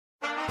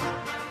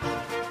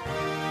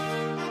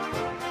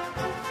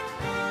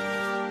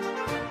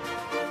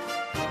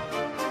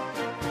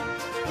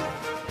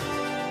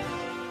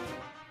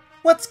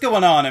What's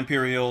going on,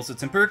 Imperials?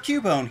 It's Emperor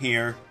Cubone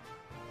here.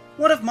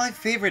 One of my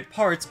favorite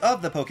parts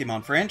of the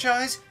Pokemon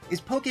franchise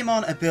is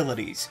Pokemon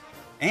Abilities,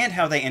 and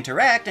how they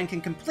interact and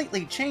can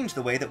completely change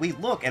the way that we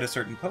look at a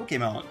certain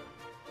Pokemon.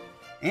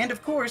 And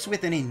of course,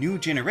 with any new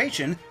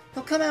generation,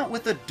 they'll come out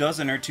with a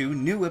dozen or two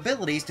new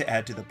abilities to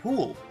add to the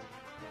pool.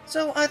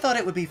 So I thought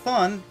it would be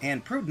fun,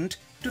 and prudent,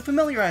 to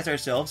familiarize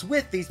ourselves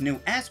with these new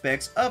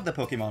aspects of the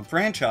Pokemon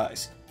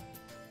franchise.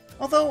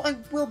 Although I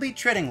will be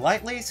treading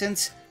lightly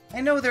since I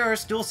know there are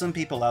still some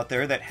people out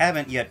there that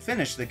haven't yet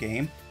finished the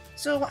game,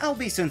 so I'll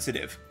be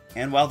sensitive.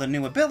 And while the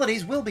new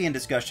abilities will be in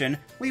discussion,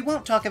 we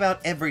won't talk about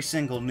every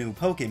single new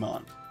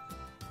Pokemon.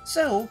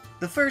 So,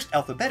 the first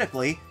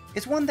alphabetically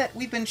is one that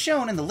we've been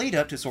shown in the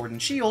lead-up to Sword and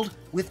Shield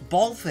with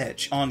Ball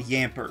Fetch on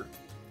Yamper.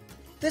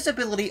 This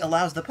ability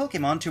allows the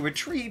Pokemon to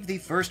retrieve the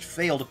first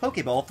failed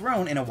Pokeball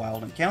thrown in a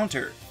wild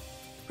encounter,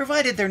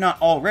 provided they're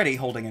not already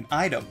holding an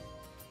item.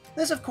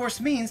 This of course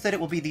means that it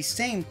will be the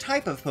same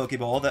type of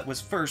Pokeball that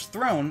was first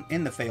thrown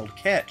in the failed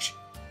catch.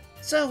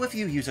 So if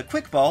you use a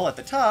Quick Ball at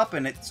the top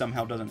and it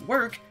somehow doesn't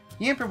work,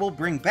 Yamper will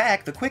bring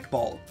back the Quick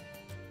Ball.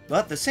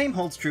 But the same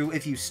holds true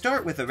if you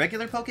start with a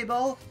regular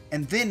Pokeball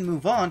and then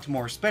move on to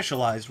more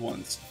specialized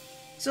ones.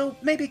 So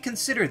maybe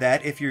consider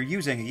that if you're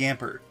using a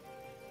Yamper.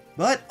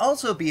 But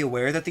also be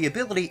aware that the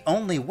ability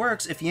only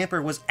works if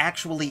Yamper was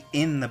actually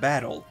in the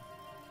battle.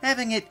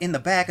 Having it in the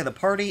back of the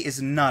party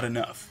is not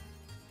enough.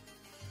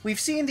 We've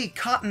seen the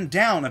Cotton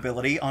Down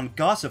ability on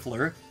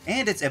Gossifleur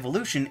and its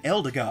evolution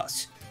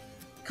Eldegoss.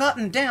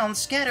 Cotton Down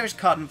scatters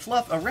cotton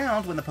fluff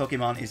around when the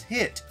Pokemon is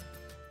hit,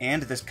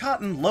 and this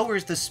cotton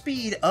lowers the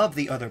speed of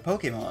the other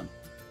Pokemon.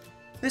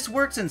 This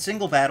works in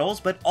single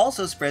battles, but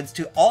also spreads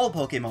to all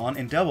Pokemon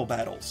in double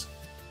battles.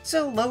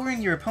 So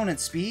lowering your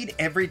opponent's speed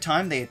every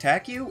time they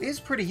attack you is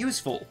pretty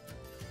useful.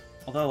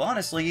 Although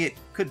honestly, it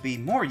could be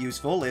more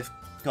useful if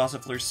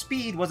Gossifleur's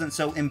speed wasn't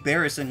so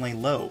embarrassingly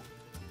low.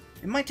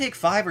 It might take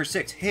 5 or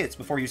 6 hits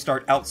before you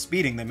start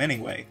outspeeding them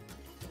anyway.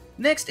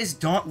 Next is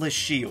Dauntless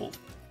Shield,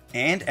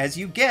 and as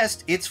you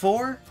guessed, it's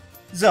for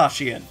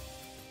Zacian.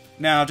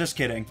 No, just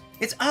kidding.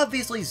 It's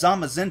obviously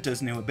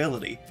Zamazenta's new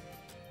ability.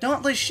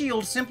 Dauntless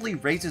Shield simply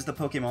raises the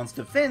Pokemon's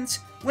defense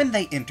when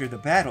they enter the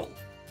battle.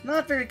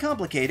 Not very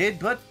complicated,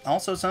 but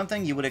also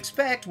something you would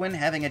expect when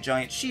having a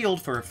giant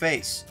shield for a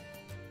face.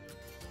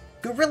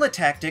 Guerrilla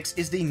Tactics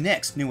is the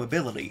next new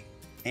ability,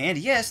 and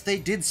yes, they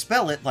did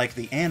spell it like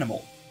the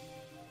animal.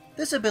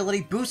 This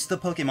ability boosts the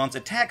Pokemon's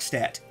attack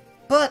stat,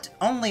 but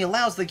only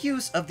allows the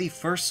use of the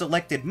first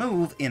selected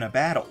move in a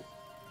battle.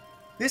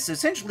 This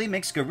essentially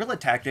makes Guerrilla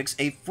Tactics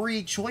a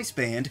free choice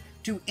band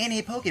to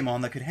any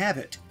Pokemon that could have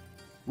it,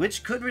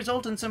 which could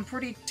result in some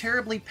pretty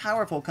terribly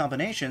powerful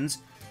combinations,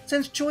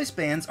 since choice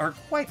bands are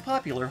quite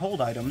popular hold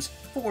items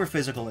for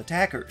physical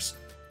attackers.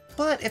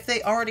 But if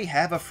they already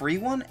have a free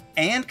one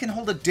and can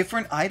hold a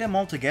different item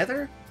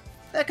altogether,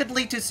 that could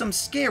lead to some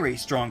scary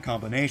strong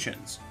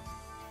combinations.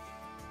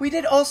 We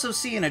did also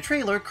see in a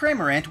trailer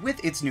Cramorant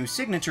with its new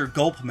signature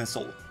Gulp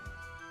Missile.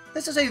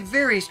 This is a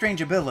very strange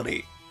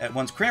ability, that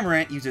once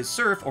Cramorant uses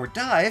Surf or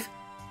Dive,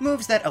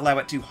 moves that allow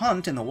it to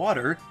hunt in the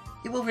water,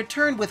 it will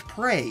return with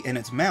prey in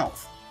its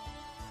mouth.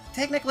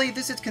 Technically,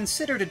 this is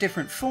considered a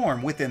different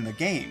form within the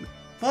game,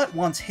 but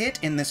once hit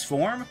in this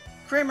form,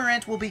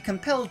 Cramorant will be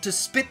compelled to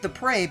spit the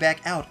prey back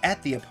out at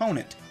the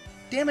opponent,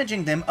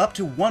 damaging them up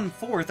to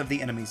 1/4 of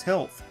the enemy's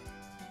health.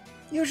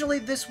 Usually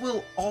this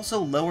will also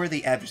lower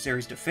the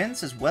adversary's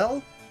defense as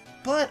well,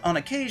 but on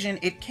occasion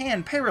it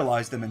can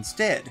paralyze them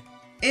instead,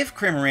 if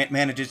Cramorant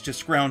manages to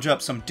scrounge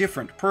up some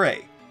different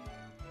prey.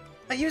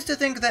 I used to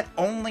think that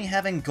only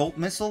having Gulp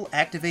Missile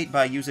activate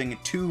by using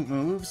 2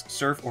 moves,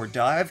 Surf or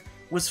Dive,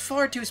 was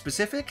far too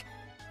specific,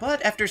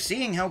 but after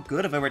seeing how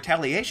good of a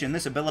retaliation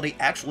this ability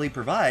actually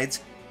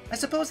provides, I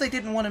suppose they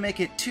didn't want to make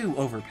it too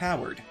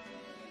overpowered.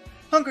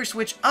 Hunger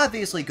Switch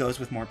obviously goes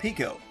with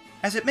Morpeko,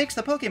 as it makes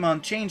the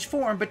Pokemon change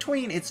form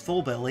between its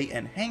full belly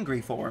and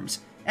hangry forms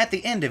at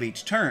the end of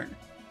each turn.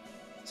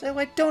 So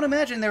I don't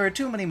imagine there are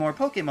too many more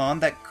Pokemon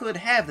that could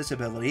have this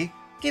ability,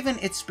 given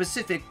its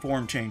specific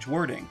form change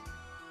wording.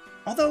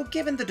 Although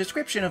given the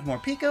description of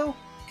Morpeko,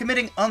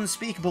 committing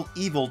unspeakable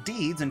evil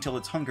deeds until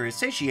its hunger is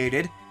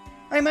satiated,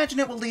 I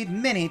imagine it will lead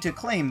many to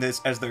claim this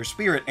as their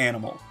spirit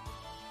animal.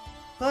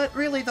 But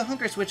really, the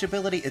Hunger Switch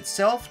ability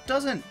itself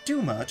doesn't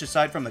do much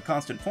aside from the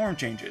constant form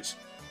changes.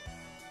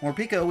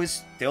 Morpeko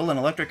is still an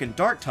electric and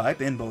dark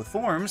type in both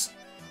forms.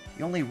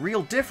 The only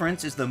real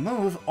difference is the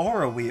move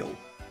Aura Wheel,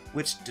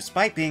 which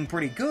despite being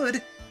pretty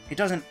good, it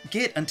doesn't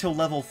get until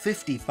level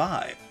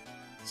 55.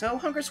 So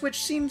Hunger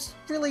Switch seems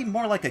really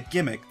more like a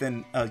gimmick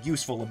than a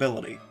useful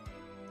ability.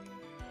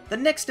 The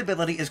next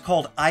ability is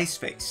called Ice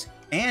Face,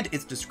 and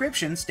its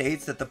description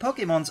states that the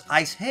Pokemon's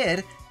Ice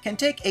Head can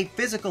take a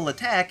physical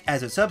attack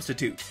as a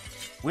substitute,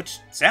 which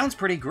sounds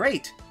pretty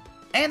great.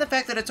 And the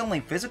fact that it's only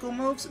physical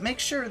moves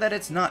makes sure that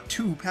it's not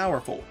too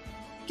powerful,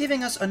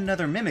 giving us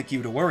another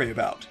Mimikyu to worry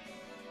about.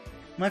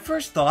 My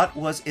first thought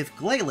was if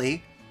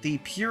Glalie, the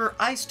pure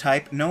ice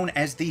type known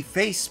as the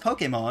Face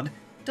Pokemon,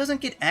 doesn't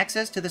get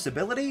access to this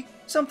ability,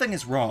 something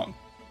is wrong.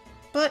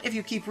 But if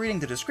you keep reading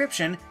the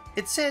description,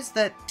 it says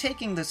that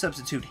taking the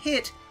substitute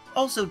hit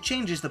also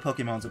changes the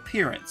Pokemon's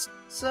appearance,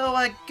 so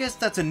I guess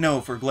that's a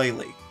no for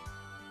Glalie.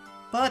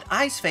 But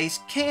Ice Face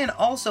can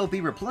also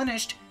be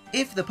replenished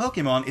if the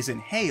Pokemon is in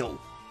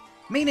Hail,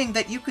 meaning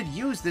that you could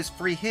use this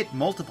free hit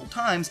multiple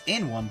times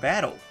in one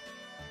battle.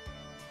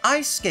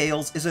 Ice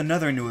Scales is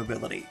another new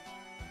ability.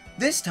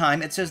 This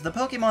time it says the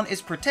Pokemon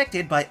is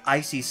protected by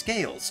icy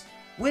scales,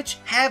 which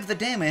have the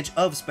damage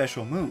of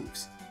special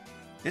moves.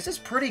 This is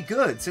pretty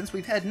good since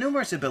we've had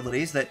numerous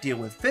abilities that deal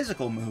with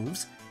physical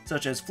moves,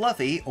 such as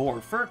Fluffy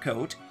or Fur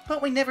Coat,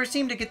 but we never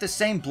seem to get the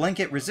same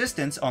blanket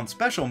resistance on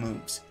special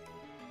moves.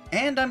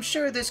 And I'm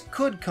sure this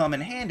could come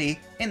in handy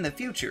in the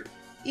future.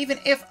 Even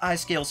if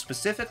Ice Scale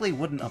specifically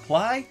wouldn't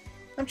apply,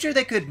 I'm sure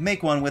they could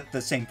make one with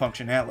the same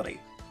functionality.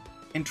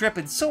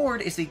 Intrepid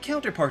Sword is the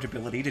counterpart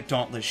ability to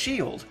Dauntless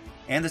Shield,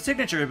 and the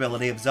signature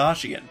ability of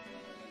Zacian.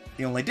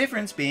 The only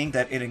difference being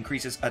that it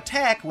increases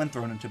attack when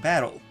thrown into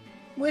battle,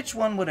 which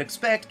one would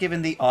expect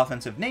given the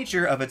offensive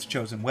nature of its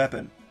chosen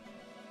weapon.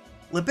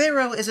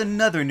 Libero is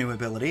another new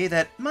ability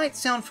that might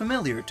sound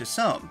familiar to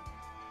some.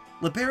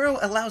 Libero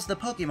allows the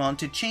Pokemon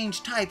to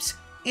change types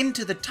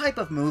into the type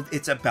of move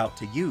it's about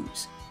to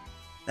use.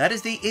 That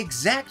is the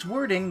exact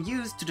wording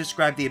used to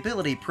describe the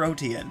ability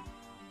Protean.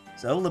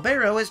 So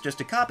Libero is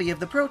just a copy of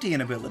the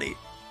Protean ability,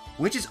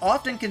 which is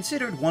often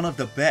considered one of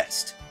the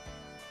best.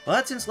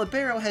 But since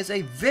Libero has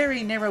a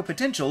very narrow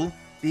potential,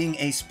 being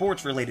a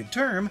sports-related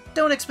term,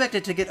 don't expect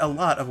it to get a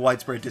lot of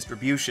widespread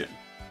distribution.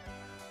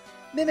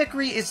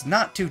 Mimicry is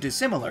not too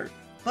dissimilar,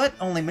 but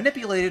only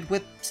manipulated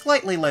with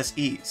slightly less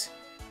ease.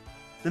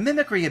 The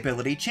Mimicry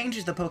ability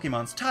changes the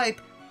Pokemon's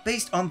type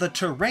based on the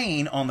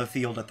terrain on the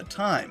field at the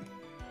time.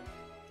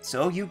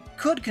 So you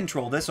could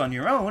control this on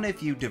your own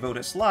if you devote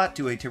a slot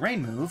to a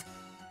terrain move,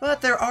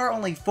 but there are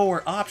only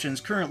 4 options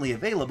currently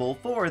available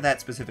for that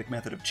specific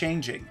method of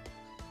changing.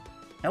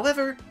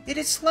 However, it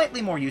is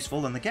slightly more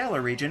useful in the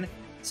Galar region,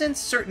 since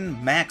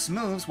certain max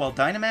moves while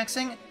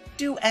Dynamaxing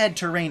do add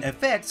terrain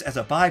effects as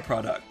a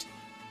byproduct.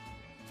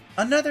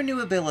 Another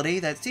new ability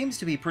that seems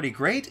to be pretty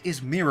great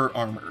is Mirror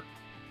Armor.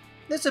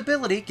 This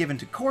ability, given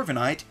to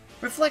Corviknight,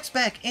 reflects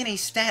back any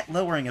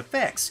stat-lowering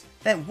effects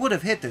that would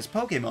have hit this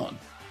Pokemon,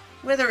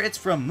 whether it's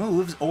from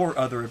moves or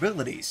other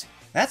abilities.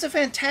 That's a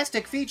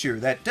fantastic feature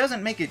that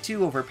doesn't make it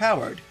too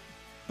overpowered,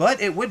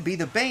 but it would be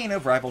the bane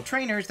of rival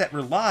trainers that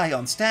rely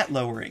on stat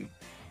lowering,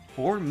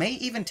 or may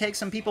even take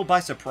some people by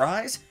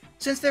surprise,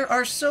 since there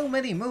are so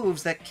many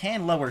moves that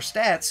can lower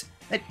stats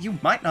that you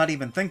might not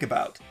even think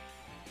about.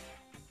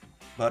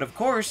 But of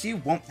course, you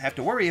won't have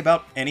to worry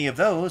about any of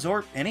those,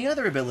 or any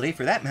other ability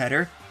for that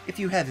matter, if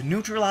you have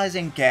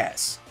Neutralizing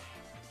Gas.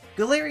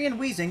 Galarian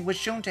Weezing was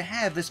shown to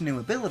have this new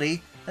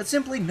ability that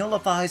simply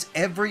nullifies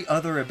every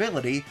other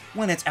ability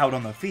when it's out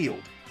on the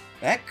field.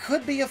 That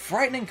could be a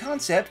frightening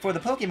concept for the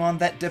Pokemon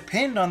that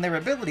depend on their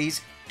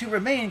abilities to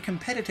remain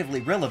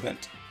competitively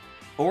relevant.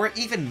 Or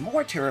even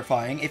more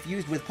terrifying if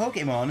used with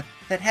Pokemon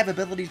that have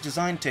abilities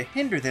designed to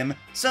hinder them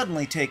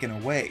suddenly taken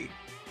away.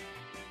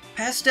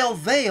 Pastel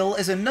Veil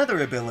is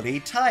another ability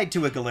tied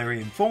to a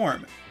Galarian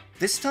form,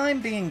 this time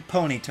being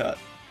Ponyta.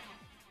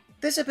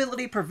 This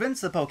ability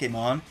prevents the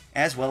Pokemon,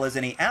 as well as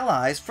any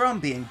allies, from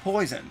being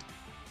poisoned.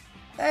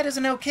 That is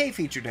an okay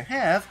feature to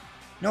have.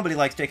 Nobody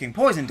likes taking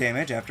poison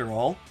damage, after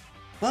all.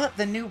 But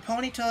the new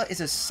Ponyta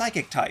is a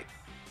Psychic type,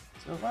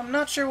 so I'm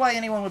not sure why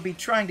anyone would be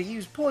trying to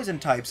use poison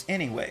types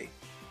anyway.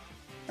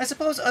 I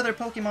suppose other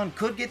Pokemon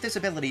could get this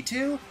ability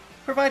too,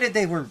 provided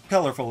they were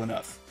colorful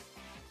enough.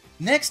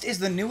 Next is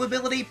the new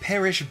ability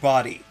Perish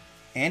Body,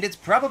 and it's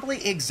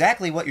probably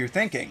exactly what you're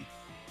thinking.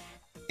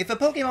 If a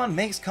Pokemon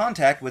makes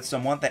contact with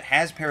someone that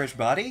has Perish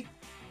Body,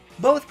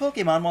 both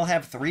Pokemon will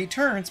have 3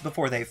 turns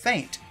before they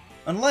faint,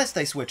 unless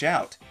they switch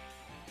out.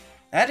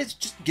 That is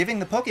just giving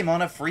the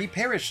Pokemon a free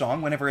Perish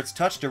song whenever it's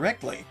touched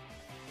directly,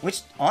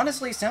 which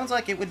honestly sounds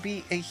like it would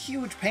be a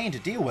huge pain to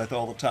deal with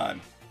all the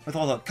time, with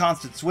all the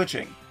constant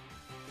switching.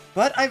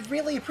 But I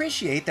really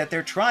appreciate that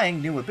they're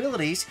trying new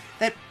abilities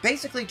that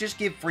basically just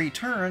give free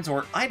turns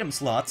or item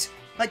slots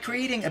by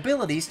creating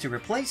abilities to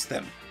replace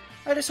them.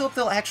 I just hope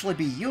they'll actually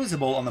be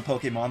usable on the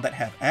Pokemon that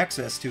have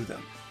access to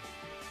them.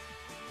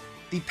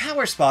 The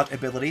Power Spot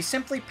ability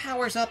simply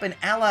powers up an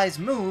ally's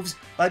moves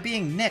by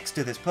being next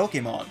to this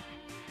Pokemon.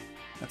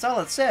 That's all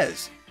it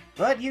says,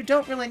 but you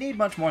don't really need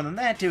much more than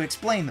that to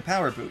explain the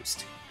power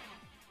boost.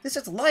 This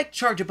is like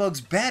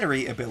Charjabug's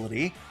Battery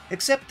ability,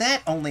 except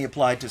that only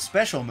applied to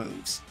special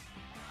moves.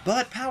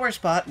 But Power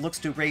Spot looks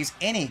to raise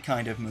any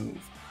kind of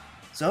move.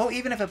 So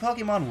even if a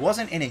Pokemon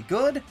wasn't any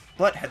good,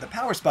 but had the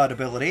Power Spot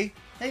ability,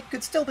 it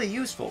could still be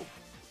useful.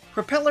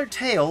 Propeller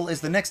Tail is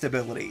the next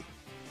ability.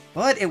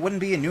 But it wouldn't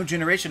be a new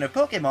generation of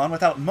Pokemon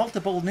without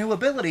multiple new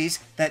abilities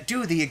that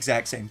do the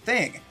exact same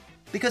thing,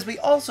 because we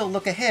also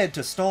look ahead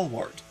to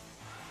Stalwart.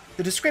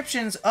 The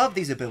descriptions of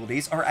these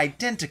abilities are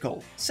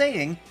identical,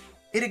 saying,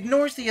 it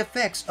ignores the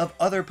effects of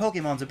other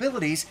Pokemon's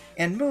abilities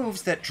and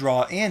moves that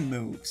draw in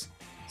moves.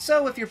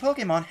 So if your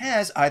Pokemon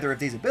has either of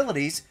these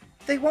abilities,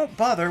 they won't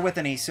bother with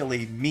any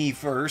silly Me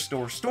First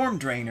or Storm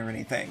Drain or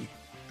anything.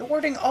 The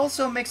wording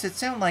also makes it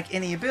sound like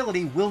any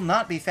ability will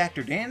not be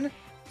factored in,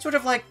 sort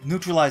of like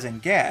neutralizing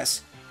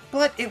gas,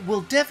 but it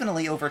will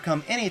definitely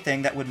overcome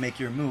anything that would make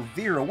your move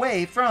veer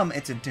away from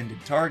its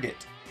intended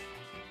target.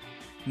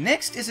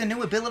 Next is a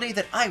new ability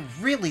that I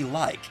really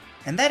like,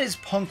 and that is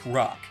Punk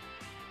Rock.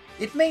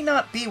 It may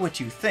not be what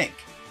you think,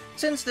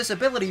 since this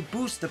ability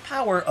boosts the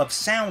power of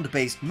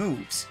sound-based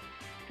moves,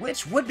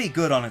 which would be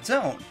good on its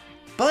own,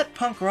 but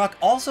Punk Rock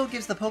also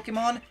gives the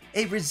Pokémon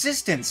a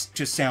resistance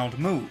to sound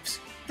moves.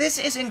 This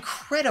is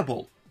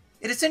incredible!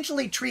 It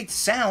essentially treats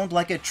sound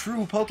like a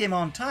true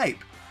Pokémon type,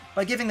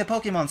 by giving the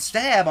Pokémon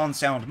stab on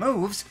sound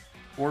moves,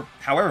 or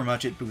however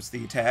much it boosts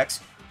the attacks,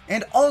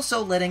 and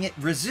also letting it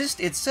resist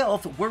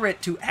itself were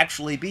it to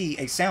actually be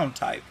a sound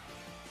type.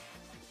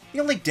 The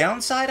only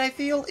downside, I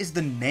feel, is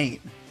the name,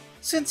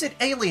 since it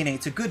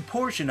alienates a good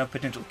portion of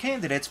potential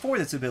candidates for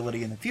this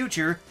ability in the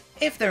future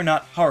if they're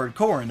not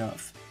hardcore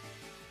enough.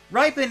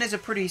 Ripen is a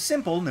pretty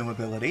simple new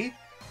ability.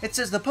 It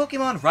says the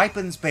Pokémon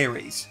ripens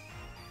berries.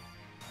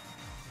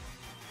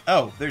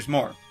 Oh, there's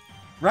more.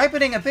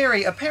 Ripening a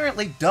berry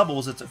apparently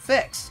doubles its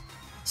effects.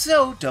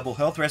 So, double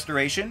health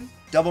restoration,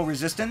 double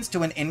resistance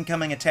to an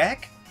incoming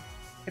attack.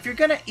 If you're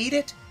gonna eat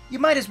it, you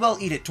might as well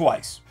eat it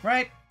twice,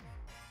 right?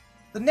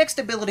 The next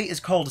ability is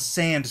called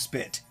Sand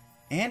Spit,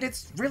 and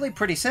it's really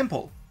pretty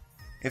simple.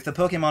 If the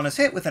Pokémon is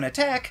hit with an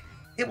attack,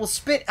 it will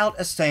spit out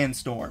a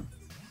sandstorm.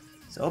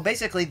 So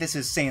basically this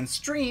is Sand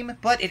Stream,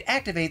 but it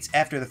activates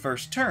after the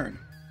first turn,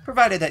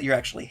 provided that you're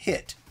actually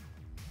hit.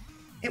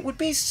 It would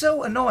be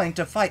so annoying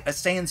to fight a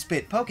Sand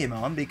Spit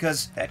Pokémon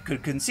because that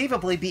could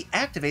conceivably be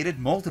activated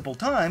multiple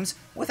times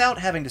without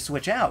having to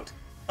switch out,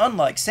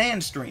 unlike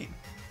Sandstream.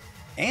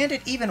 And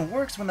it even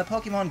works when the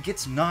Pokémon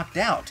gets knocked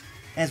out,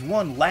 as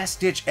one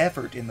last-ditch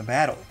effort in the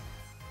battle.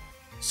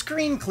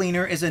 Screen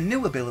Cleaner is a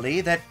new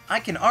ability that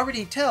I can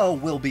already tell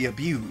will be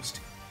abused.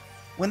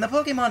 When the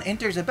Pokémon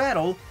enters a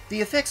battle,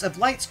 the effects of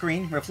Light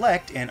Screen,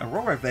 Reflect, and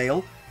Aurora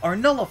Veil are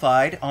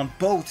nullified on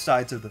both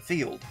sides of the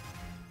field.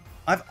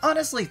 I've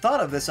honestly thought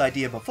of this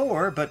idea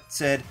before, but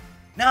said,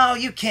 no,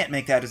 you can't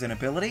make that as an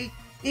ability.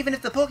 Even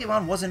if the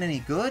Pokémon wasn't any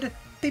good,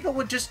 people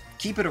would just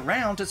keep it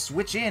around to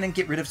switch in and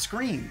get rid of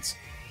screens.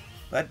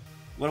 But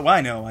what do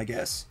I know, I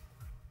guess?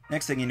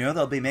 Next thing you know,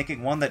 they'll be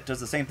making one that does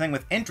the same thing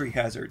with entry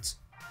hazards.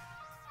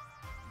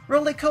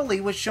 Roly-Coly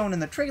was shown in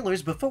the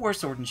trailers before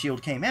Sword and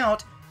Shield came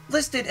out,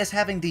 listed as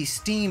having the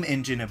Steam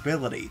Engine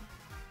ability.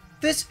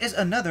 This is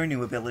another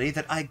new ability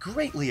that I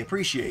greatly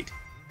appreciate,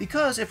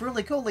 because if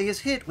Roly-Coly is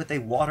hit with a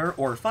water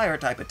or fire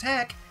type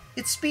attack,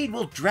 its speed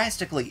will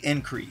drastically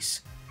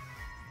increase.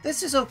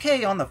 This is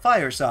okay on the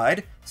fire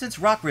side, since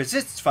rock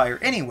resists fire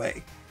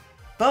anyway,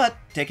 but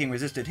taking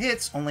resisted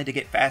hits only to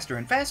get faster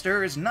and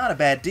faster is not a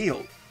bad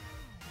deal.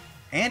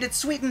 And it's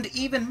sweetened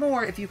even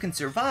more if you can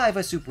survive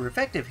a super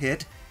effective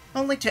hit,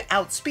 only to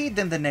outspeed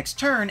them the next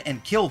turn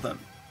and kill them.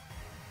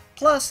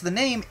 Plus, the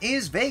name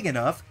is vague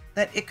enough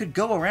that it could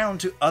go around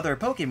to other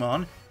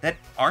Pokémon that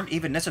aren't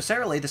even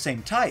necessarily the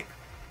same type.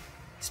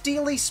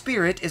 Steely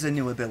Spirit is a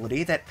new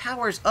ability that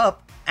powers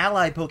up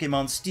allied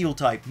Pokémon's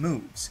Steel-type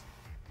moves.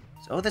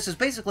 So this is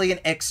basically an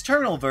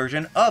external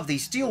version of the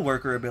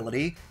Steelworker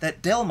ability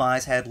that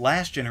Delmise had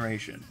last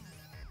generation.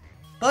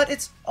 But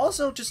it's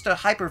also just a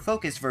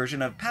hyper-focused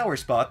version of Power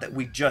Spot that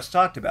we just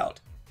talked about.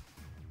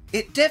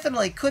 It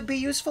definitely could be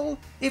useful,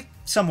 if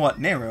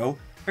somewhat narrow,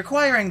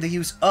 requiring the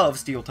use of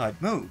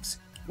Steel-type moves,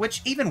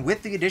 which even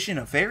with the addition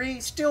of Fairy,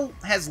 still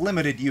has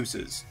limited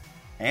uses.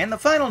 And the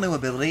final new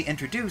ability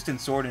introduced in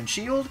Sword and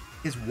Shield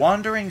is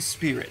Wandering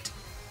Spirit.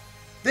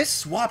 This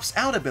swaps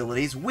out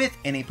abilities with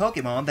any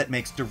Pokémon that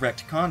makes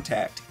direct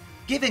contact,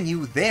 giving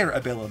you their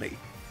ability.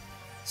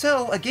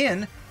 So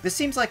again, this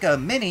seems like a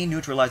mini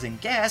neutralizing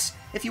gas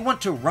if you want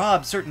to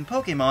rob certain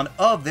Pokémon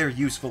of their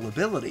useful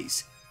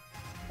abilities.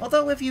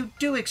 Although if you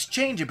do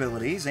exchange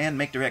abilities and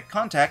make direct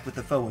contact with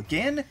the foe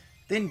again,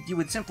 then you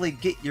would simply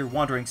get your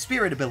Wandering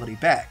Spirit ability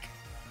back.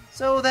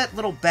 So that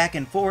little back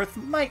and forth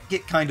might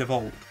get kind of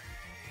old.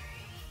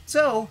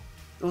 So,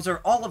 those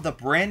are all of the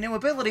brand new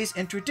abilities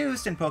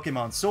introduced in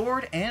Pokémon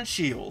Sword and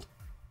Shield.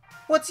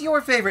 What's your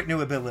favorite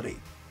new ability?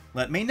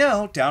 Let me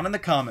know down in the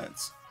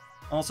comments.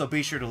 Also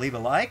be sure to leave a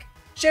like,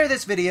 share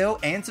this video,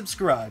 and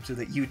subscribe so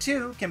that you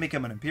too can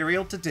become an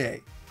Imperial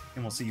today.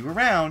 And we'll see you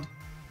around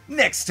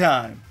next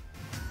time!